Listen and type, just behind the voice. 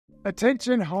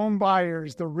Attention home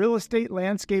buyers, the real estate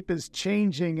landscape is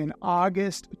changing in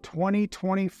August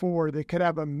 2024 that could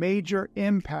have a major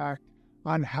impact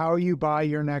on how you buy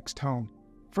your next home.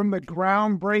 From the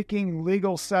groundbreaking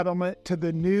legal settlement to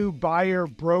the new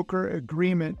buyer-broker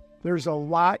agreement, there's a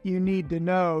lot you need to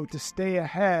know to stay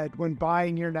ahead when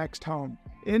buying your next home.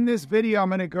 In this video, I'm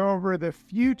going to go over the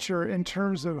future in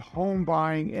terms of home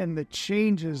buying and the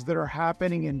changes that are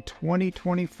happening in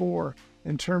 2024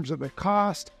 in terms of the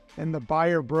cost and the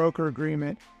buyer-broker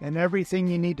agreement and everything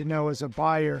you need to know as a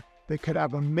buyer that could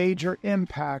have a major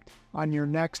impact on your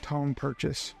next home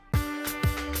purchase.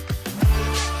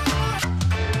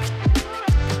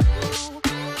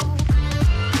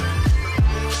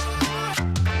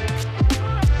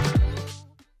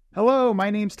 Hello, my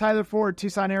name's Tyler Ford,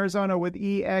 Tucson, Arizona with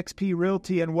eXp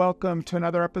Realty, and welcome to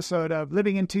another episode of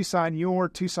Living in Tucson, your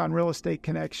Tucson Real Estate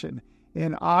Connection.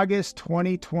 In August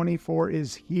 2024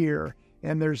 is here,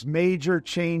 and there's major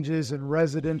changes in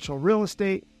residential real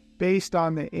estate based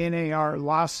on the NAR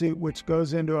lawsuit, which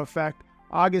goes into effect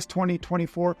August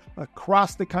 2024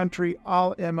 across the country,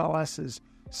 all MLSs.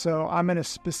 So I'm going to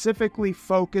specifically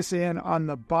focus in on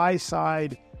the buy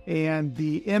side and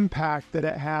the impact that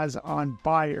it has on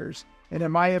buyers. And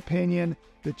in my opinion,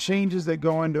 the changes that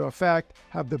go into effect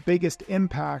have the biggest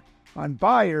impact on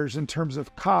buyers in terms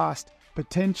of cost,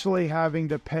 potentially having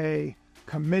to pay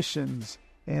commissions.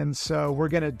 And so we're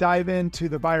going to dive into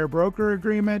the buyer-broker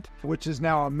agreement, which is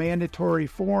now a mandatory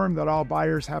form that all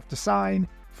buyers have to sign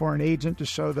for an agent to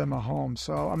show them a home.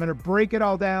 So I'm going to break it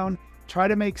all down, try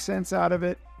to make sense out of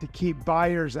it to keep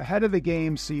buyers ahead of the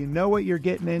game so you know what you're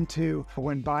getting into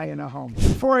when buying a home.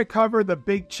 Before I cover the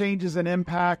big changes and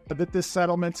impact that this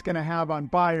settlement's going to have on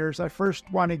buyers, I first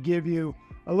want to give you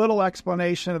a little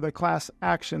explanation of the class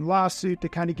action lawsuit to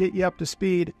kind of get you up to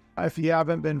speed if you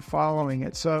haven't been following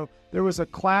it. So there was a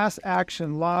class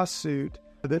action lawsuit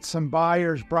that some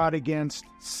buyers brought against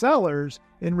sellers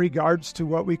in regards to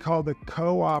what we call the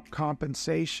co-op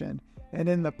compensation. And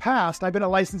in the past, I've been a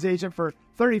licensed agent for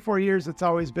 34 years. It's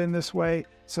always been this way.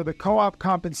 So the co-op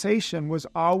compensation was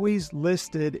always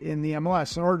listed in the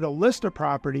MLS. In order to list a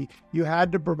property, you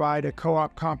had to provide a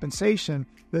co-op compensation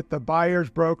that the buyer's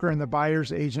broker and the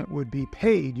buyer's agent would be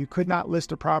paid. You could not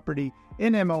list a property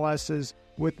in MLSs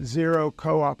with zero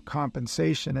co-op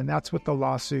compensation. And that's what the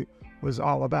lawsuit was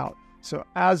all about. So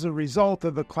as a result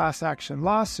of the class action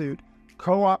lawsuit,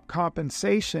 co-op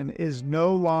compensation is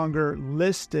no longer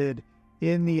listed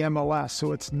in the MLS,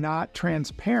 so it's not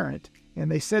transparent. And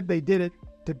they said they did it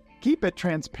to keep it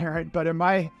transparent, but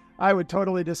I would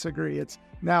totally disagree. It's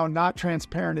now not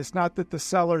transparent. It's not that the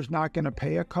seller's not going to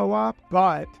pay a co-op,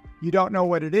 but you don't know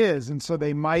what it is. And so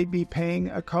they might be paying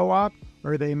a co-op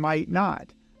or they might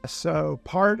not. So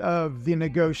part of the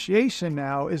negotiation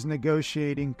now is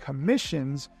negotiating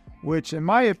commissions, which in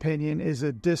my opinion is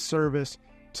a disservice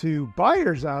to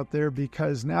buyers out there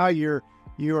because now you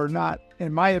are not,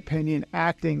 in my opinion,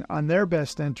 acting on their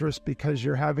best interest because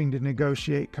you're having to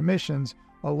negotiate commissions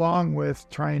along with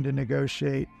trying to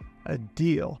negotiate a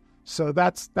deal. So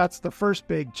that's the first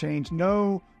big change.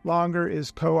 No longer is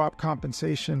co-op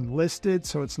compensation listed,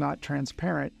 so it's not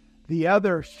transparent. The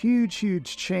other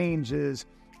huge change is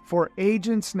for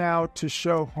agents now to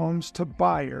show homes to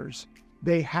buyers,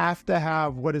 they have to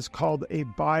have what is called a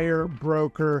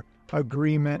buyer-broker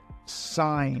agreement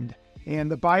signed.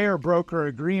 And the buyer-broker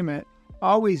agreement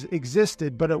always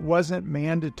existed, but it wasn't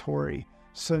mandatory.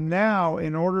 So now,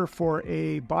 in order for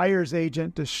a buyer's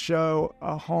agent to show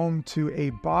a home to a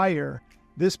buyer,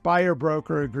 this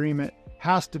buyer-broker agreement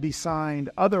has to be signed.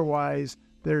 Otherwise,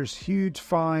 there's huge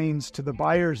fines to the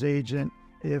buyer's agent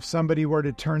if somebody were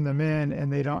to turn them in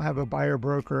and they don't have a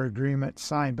buyer-broker agreement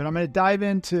signed. But I'm going to dive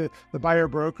into the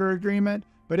buyer-broker agreement.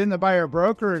 But in the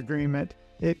buyer-broker agreement,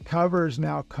 it covers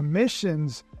now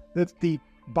commissions that the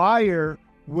buyer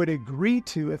would agree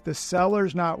to if the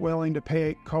seller's not willing to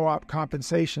pay co-op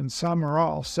compensation, some or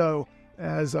all. So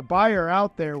as a buyer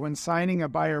out there, when signing a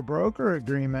buyer-broker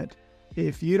agreement,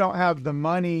 if you don't have the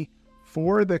money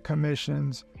for the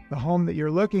commissions, the home that you're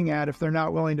looking at, if they're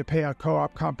not willing to pay a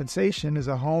co-op compensation, is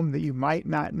a home that you might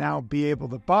not now be able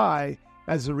to buy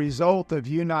as a result of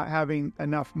you not having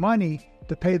enough money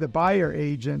to pay the buyer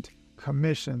agent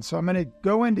commission. So I'm going to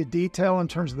go into detail in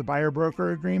terms of the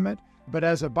buyer-broker agreement, but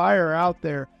as a buyer out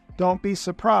there, don't be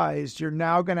surprised. You're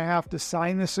now going to have to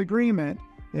sign this agreement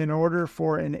in order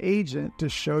for an agent to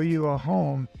show you a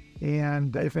home.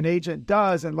 And if an agent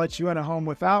does and lets you in a home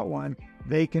without one,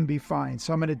 they can be fined.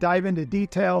 So I'm going to dive into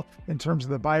detail in terms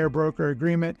of the buyer-broker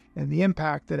agreement and the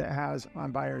impact that it has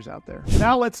on buyers out there.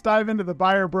 Now let's dive into the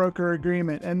buyer-broker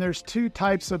agreement. And there's two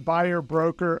types of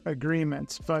buyer-broker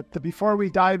agreements. But before we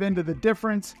dive into the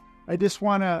difference, I just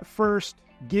want to first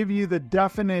give you the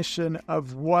definition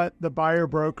of what the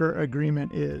buyer-broker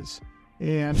agreement is.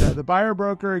 And the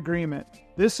buyer-broker agreement,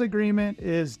 this agreement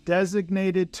is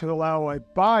designated to allow a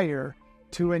buyer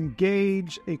to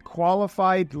engage a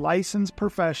qualified licensed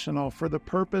professional for the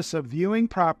purpose of viewing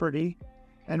property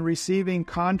and receiving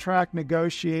contract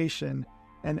negotiation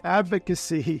and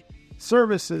advocacy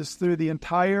services through the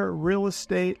entire real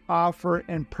estate offer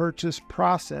and purchase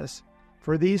process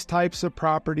for these types of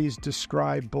properties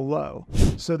described below.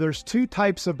 So there's two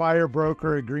types of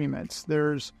buyer-broker agreements.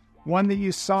 There's one that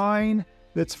you sign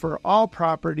that's for all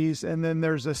properties, and then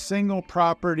there's a single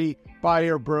property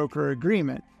buyer-broker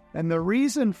agreement. And the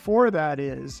reason for that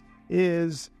is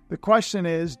the question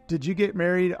is, did you get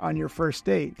married on your first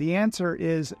date? The answer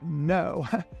is no.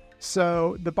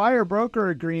 So the buyer-broker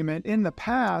agreement in the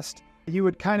past, you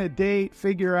would kind of date,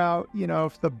 figure out,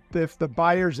 if the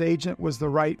buyer's agent was the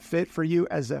right fit for you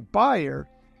as a buyer.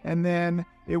 And then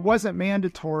it wasn't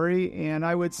mandatory. And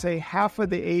I would say half of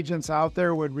the agents out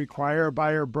there would require a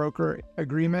buyer-broker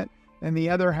agreement and the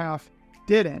other half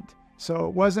didn't. So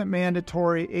it wasn't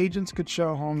mandatory. Agents could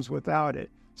show homes without it.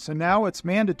 So now it's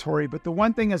mandatory. But the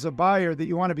one thing as a buyer that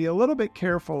you want to be a little bit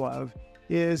careful of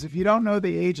is if you don't know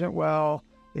the agent well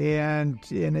and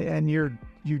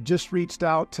you just reached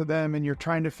out to them and you're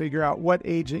trying to figure out what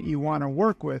agent you want to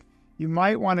work with, you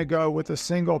might want to go with a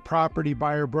single property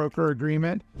buyer-broker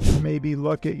agreement. Maybe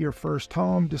look at your first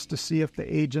home just to see if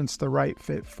the agent's the right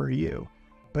fit for you.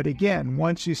 But again,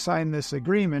 once you sign this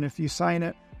agreement, if you sign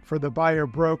it for the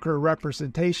buyer-broker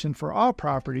representation for all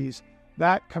properties,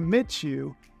 that commits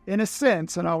you, in a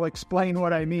sense, and I'll explain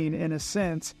what I mean, in a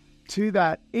sense, to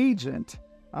that agent.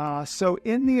 So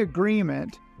in the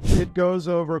agreement, it goes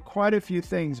over quite a few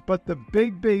things, but the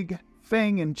big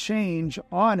thing and change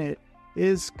on it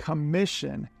is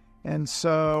commission. And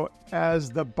so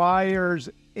as the buyer's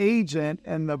agent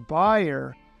and the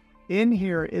buyer, in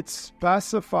here, it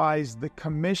specifies the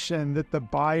commission that the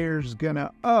buyer's going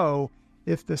to owe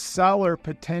if the seller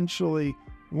potentially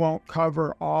won't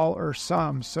cover all or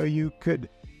some. So you could,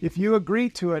 if you agree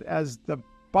to it as the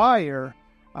buyer,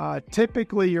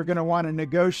 typically you're going to want to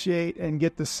negotiate and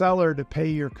get the seller to pay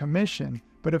your commission.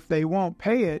 But if they won't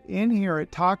pay it, in here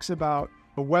it talks about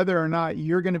whether or not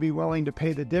you're going to be willing to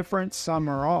pay the difference, some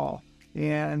or all.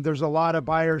 And there's a lot of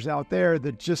buyers out there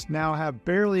that just now have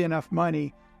barely enough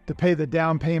money to pay the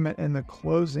down payment and the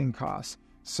closing costs.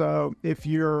 So if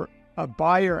you're a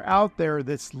buyer out there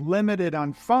that's limited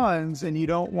on funds and you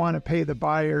don't want to pay the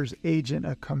buyer's agent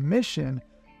a commission,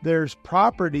 there's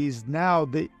properties now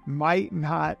that might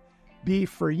not be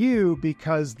for you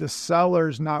because the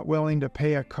seller's not willing to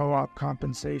pay a co-op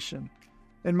compensation.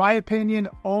 In my opinion,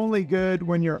 only good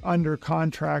when you're under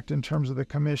contract in terms of the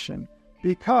commission,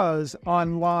 because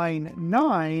on line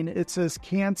 9, it says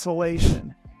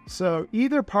cancellation. So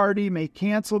either party may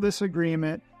cancel this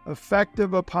agreement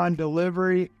effective upon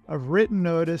delivery of written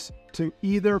notice to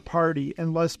either party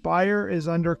unless buyer is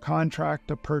under contract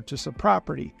to purchase a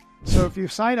property. So if you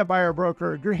sign a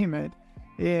buyer-broker agreement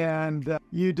and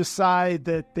you decide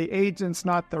that the agent's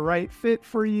not the right fit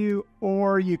for you,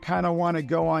 or you kind of want to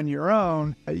go on your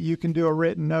own, you can do a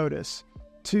written notice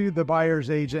to the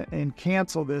buyer's agent and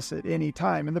cancel this at any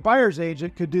time. And the buyer's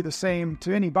agent could do the same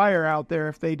to any buyer out there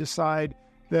if they decide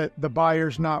that the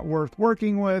buyer's not worth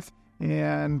working with.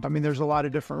 And I mean, there's a lot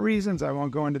of different reasons. I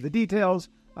won't go into the details.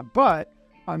 But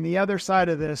on the other side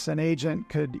of this, an agent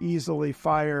could easily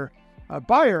fire a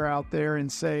buyer out there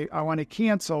and say, I want to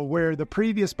cancel, where the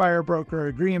previous buyer-broker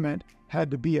agreement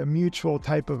had to be a mutual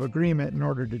type of agreement in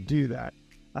order to do that.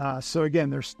 So again,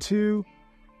 there's two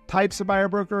types of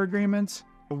buyer-broker agreements,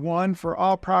 one for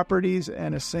all properties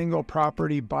and a single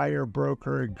property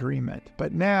buyer-broker agreement.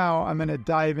 But now I'm going to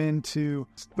dive into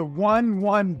the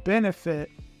one benefit,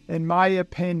 in my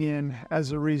opinion,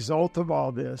 as a result of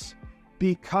all this,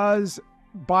 because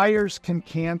buyers can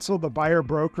cancel the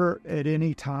buyer-broker at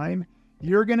any time.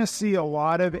 You're going to see a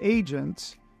lot of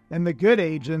agents, and the good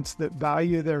agents that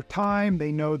value their time,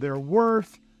 they know their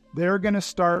worth, they're going to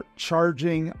start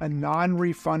charging a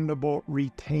non-refundable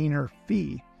retainer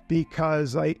fee,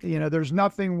 because there's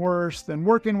nothing worse than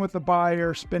working with a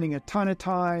buyer, spending a ton of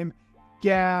time,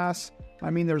 gas. I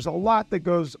mean, there's a lot that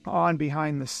goes on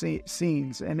behind the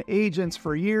scenes, and agents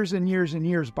for years and years and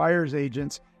years, buyer's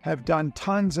agents, have done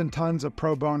tons and tons of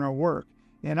pro bono work.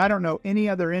 And I don't know any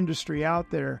other industry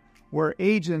out there where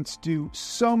agents do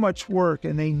so much work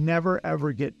and they never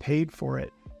ever get paid for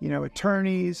it.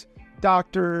 Attorneys,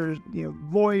 doctors,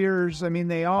 lawyers,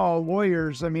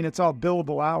 it's all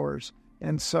billable hours.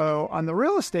 And so on the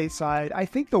real estate side, I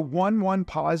think the one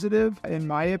positive, in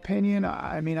my opinion,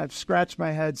 I've scratched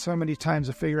my head so many times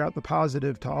to figure out the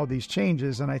positive to all these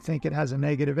changes, and I think it has a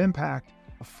negative impact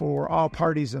for all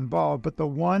parties involved. But the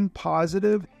one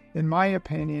positive, in my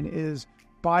opinion, is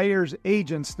buyers'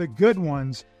 agents, the good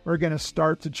ones, are going to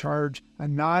start to charge a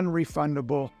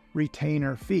non-refundable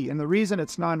retainer fee. And the reason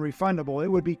it's non-refundable, it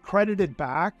would be credited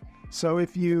back. So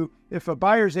if a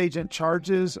buyer's agent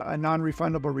charges a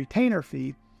non-refundable retainer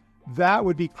fee, that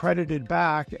would be credited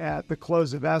back at the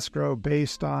close of escrow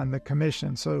based on the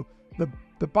commission. So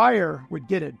the buyer would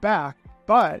get it back,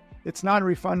 but it's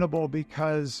non-refundable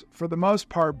because for the most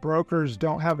part, brokers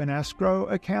don't have an escrow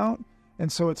account.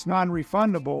 And so it's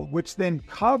non-refundable, which then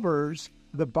covers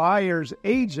the buyer's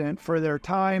agent for their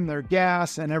time, their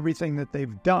gas, and everything that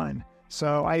they've done.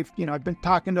 So I've been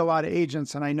talking to a lot of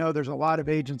agents, and I know there's a lot of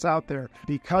agents out there.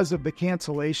 Because of the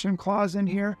cancellation clause in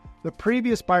here, the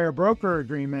previous buyer-broker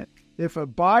agreement, if a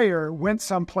buyer went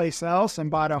someplace else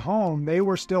and bought a home, they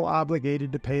were still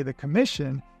obligated to pay the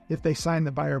commission if they signed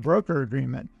the buyer-broker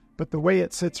agreement. But the way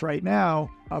it sits right now,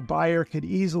 a buyer could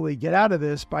easily get out of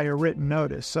this by a written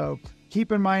notice. So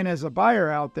keep in mind, as a buyer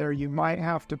out there, you might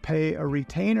have to pay a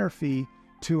retainer fee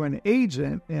to an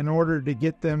agent in order to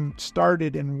get them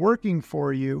started and working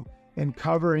for you and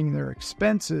covering their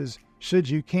expenses should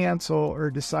you cancel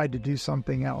or decide to do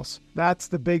something else. That's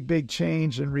the big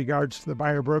change in regards to the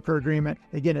buyer-broker agreement.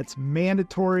 Again, it's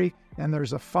mandatory, and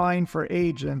there's a fine for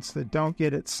agents that don't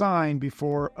get it signed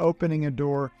before opening a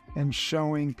door and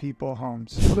showing people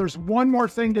homes. So there's one more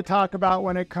thing to talk about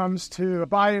when it comes to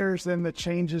buyers and the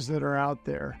changes that are out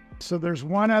there. So there's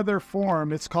one other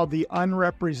form. It's called the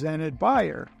unrepresented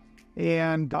buyer.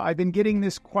 And I've been getting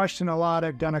this question a lot.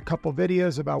 I've done a couple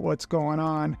videos about what's going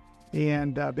on.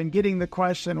 And I've been getting the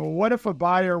question, well, what if a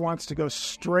buyer wants to go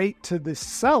straight to the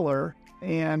seller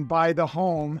and buy the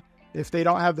home if they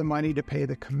don't have the money to pay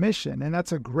the commission? And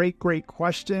that's a great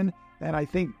question. And I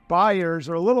think buyers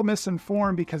are a little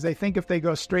misinformed because they think if they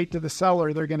go straight to the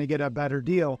seller, they're going to get a better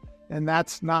deal. And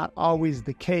that's not always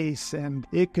the case. And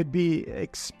it could be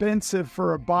expensive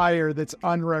for a buyer that's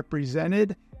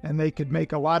unrepresented, and they could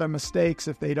make a lot of mistakes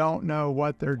if they don't know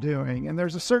what they're doing. And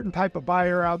there's a certain type of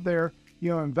buyer out there,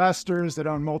 investors that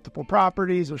own multiple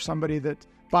properties, or somebody that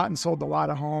bought and sold a lot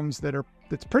of homes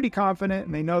that's pretty confident,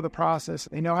 and they know the process.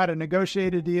 They know how to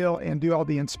negotiate a deal and do all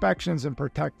the inspections and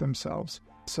protect themselves.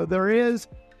 So there is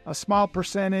a small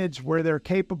percentage where they're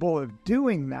capable of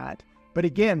doing that. But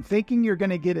again, thinking you're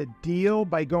going to get a deal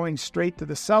by going straight to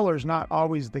the seller is not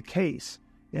always the case.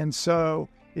 And so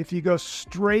if you go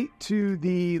straight to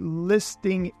the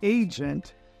listing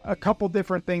agent, a couple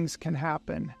different things can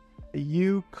happen.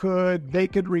 They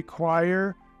could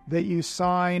require that you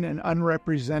sign an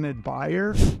unrepresented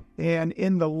buyer. And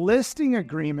in the listing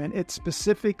agreement, it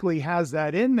specifically has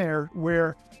that in there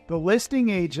where the listing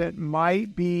agent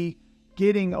might be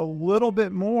getting a little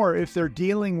bit more if they're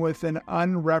dealing with an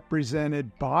unrepresented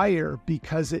buyer,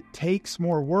 because it takes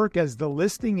more work as the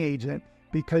listing agent,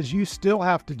 because you still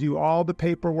have to do all the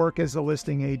paperwork as a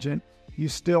listing agent. You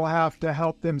still have to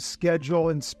help them schedule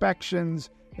inspections.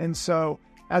 And so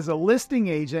as a listing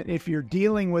agent, if you're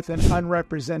dealing with an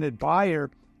unrepresented buyer,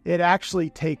 it actually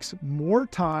takes more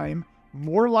time,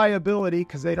 more liability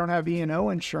because they don't have E&O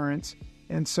insurance.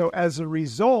 And so as a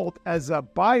result, as a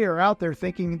buyer out there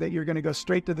thinking that you're going to go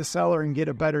straight to the seller and get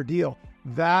a better deal,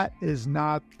 that is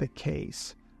not the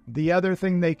case. The other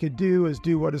thing they could do is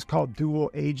do what is called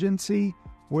dual agency,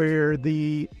 where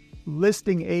the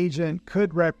listing agent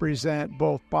could represent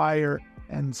both buyer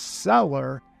and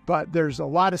seller, but there's a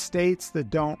lot of states that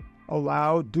don't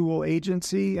allow dual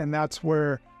agency, and that's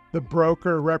where the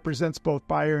broker represents both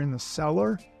buyer and the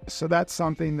seller. So that's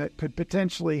something that could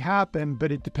potentially happen,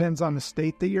 but it depends on the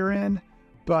state that you're in.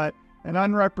 But an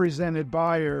unrepresented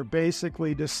buyer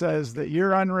basically just says that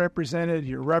you're unrepresented,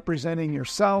 you're representing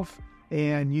yourself,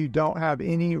 and you don't have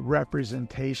any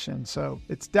representation. So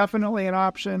it's definitely an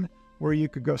option where you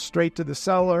could go straight to the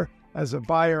seller as a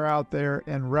buyer out there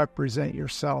and represent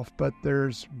yourself. But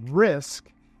there's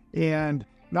risk. And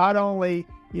not only,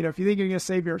 if you think you're going to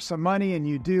save some money, and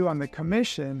you do on the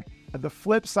commission, the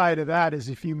flip side of that is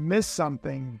if you miss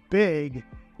something big,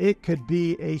 it could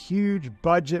be a huge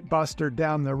budget buster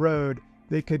down the road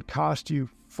that could cost you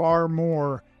far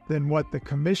more than what the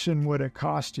commission would have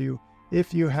cost you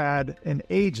if you had an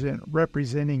agent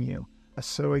representing you.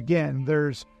 So again,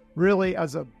 there's really,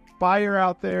 as a buyer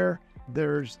out there,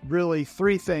 there's really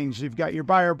three things. You've got your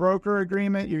buyer-broker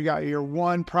agreement, you got your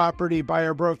one property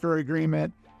buyer-broker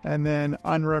agreement, and then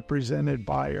unrepresented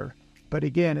buyer. But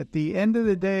again, at the end of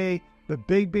the day, the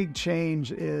big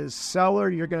change is seller.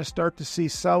 You're going to start to see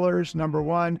sellers, number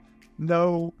one,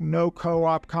 no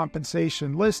co-op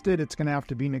compensation listed. It's going to have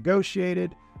to be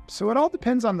negotiated. So it all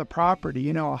depends on the property.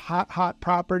 A hot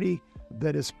property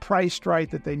that is priced right,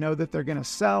 that they know that they're going to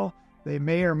sell, they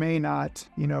may or may not,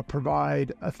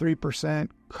 provide a 3%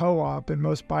 co-op, and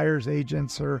most buyers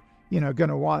agents are, going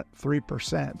to want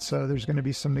 3%. So there's going to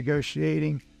be some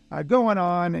negotiating going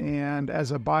on. And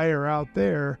as a buyer out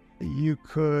there, you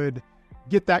could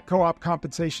get that co-op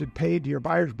compensation paid to your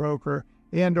buyer's broker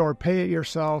and or pay it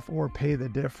yourself or pay the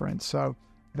difference. So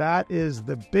that is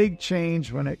the big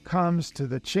change when it comes to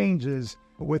the changes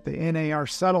with the NAR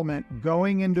settlement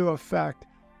going into effect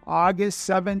August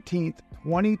 17th,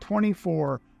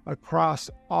 2024 across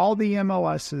all the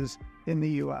MLSs in the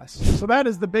U.S. So that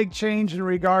is the big change in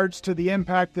regards to the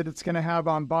impact that it's going to have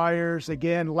on buyers.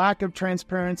 Again, lack of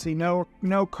transparency, no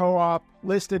co-op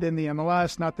listed in the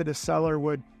MLS, not that a seller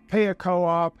would pay a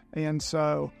co-op. And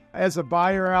so as a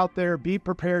buyer out there, be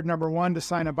prepared, number one, to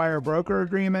sign a buyer-broker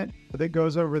agreement that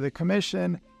goes over the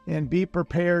commission, and be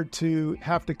prepared to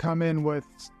have to come in with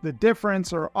the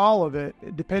difference or all of it,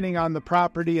 depending on the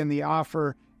property and the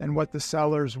offer and what the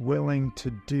seller's willing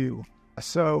to do.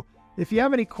 So if you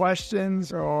have any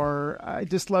questions, or I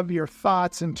just love your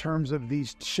thoughts in terms of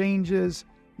these changes,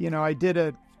 I did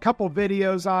a couple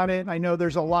videos on it. I know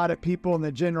there's a lot of people in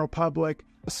the general public,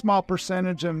 a small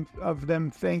percentage of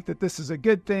them think that this is a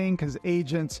good thing because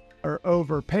agents are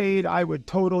overpaid. I would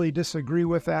totally disagree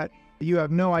with that. You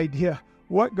have no idea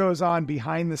what goes on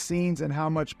behind the scenes and how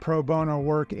much pro bono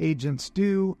work agents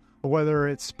do, whether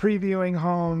it's previewing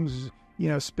homes,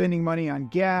 spending money on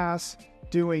gas,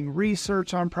 doing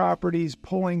research on properties,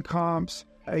 pulling comps,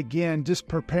 again, just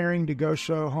preparing to go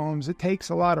show homes. It takes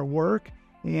a lot of work.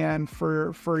 And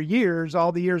for years,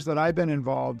 all the years that I've been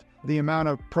involved, the amount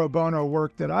of pro bono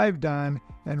work that I've done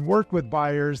and worked with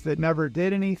buyers that never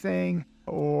did anything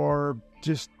or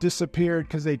just disappeared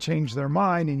because they changed their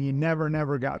mind and you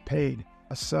never got paid.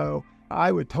 So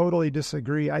I would totally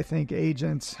disagree. I think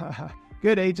agents,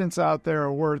 good agents out there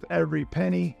are worth every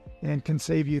penny and can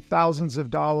save you thousands of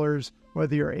dollars,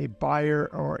 whether you're a buyer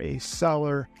or a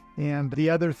seller. And the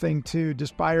other thing too,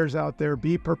 just buyers out there,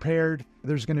 be prepared.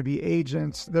 There's going to be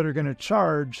agents that are going to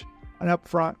charge an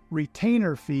upfront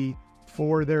retainer fee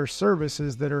for their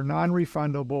services that are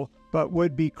non-refundable, but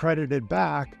would be credited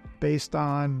back based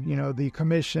on, the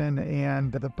commission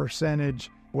and the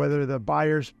percentage, whether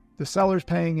the seller's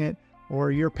paying it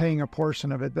or you're paying a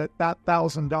portion of it, that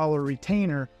 $1,000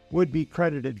 retainer would be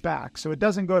credited back. So it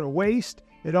doesn't go to waste.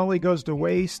 It only goes to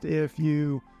waste if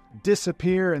you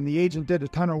disappear and the agent did a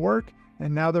ton of work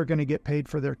and now they're going to get paid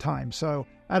for their time. So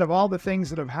out of all the things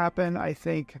that have happened, I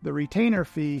think the retainer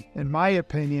fee, in my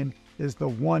opinion, is the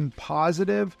one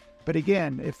positive. But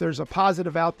again, if there's a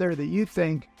positive out there that you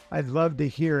think, I'd love to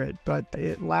hear it, but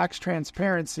it lacks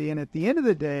transparency. And at the end of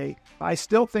the day, I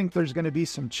still think there's going to be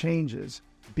some changes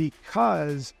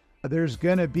because there's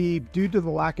going to be, due to the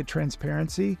lack of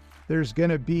transparency, there's going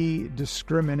to be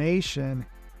discrimination.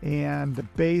 And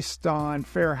based on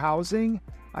fair housing,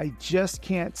 I just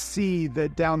can't see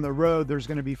that down the road there's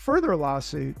going to be further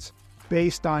lawsuits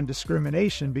based on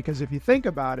discrimination. Because if you think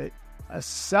about it, a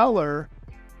seller,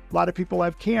 a lot of people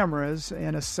have cameras,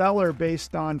 and a seller,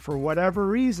 based on, for whatever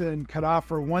reason, could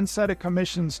offer one set of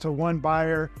commissions to one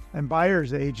buyer and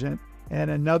buyer's agent and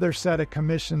another set of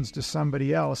commissions to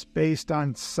somebody else based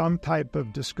on some type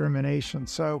of discrimination.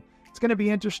 So it's going to be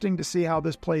interesting to see how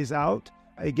this plays out.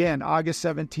 Again, August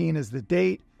 17 is the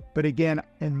date. But again,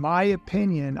 in my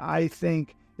opinion, I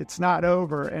think it's not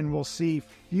over, and we'll see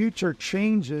future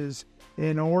changes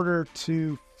in order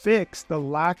to fix the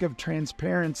lack of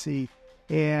transparency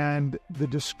and the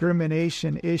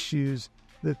discrimination issues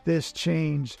that this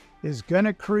change is going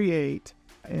to create.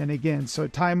 And again, so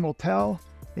time will tell.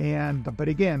 But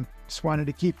again, just wanted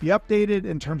to keep you updated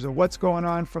in terms of what's going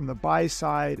on from the buy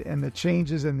side and the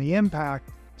changes and the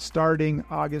impact starting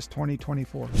August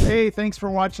 2024. Hey, thanks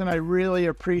for watching. I really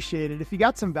appreciate it. If you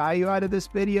got some value out of this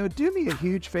video, do me a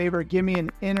huge favor. Give me an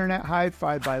internet high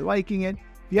five by liking it.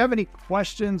 If you have any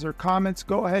questions or comments,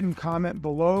 go ahead and comment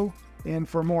below. And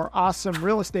for more awesome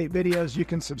real estate videos, you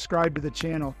can subscribe to the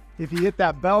channel. If you hit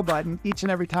that bell button, each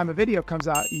and every time a video comes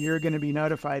out, you're going to be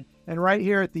notified. And right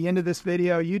here at the end of this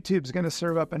video, YouTube's going to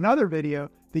serve up another video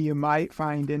that you might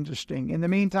find interesting. In the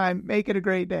meantime, make it a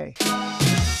great day.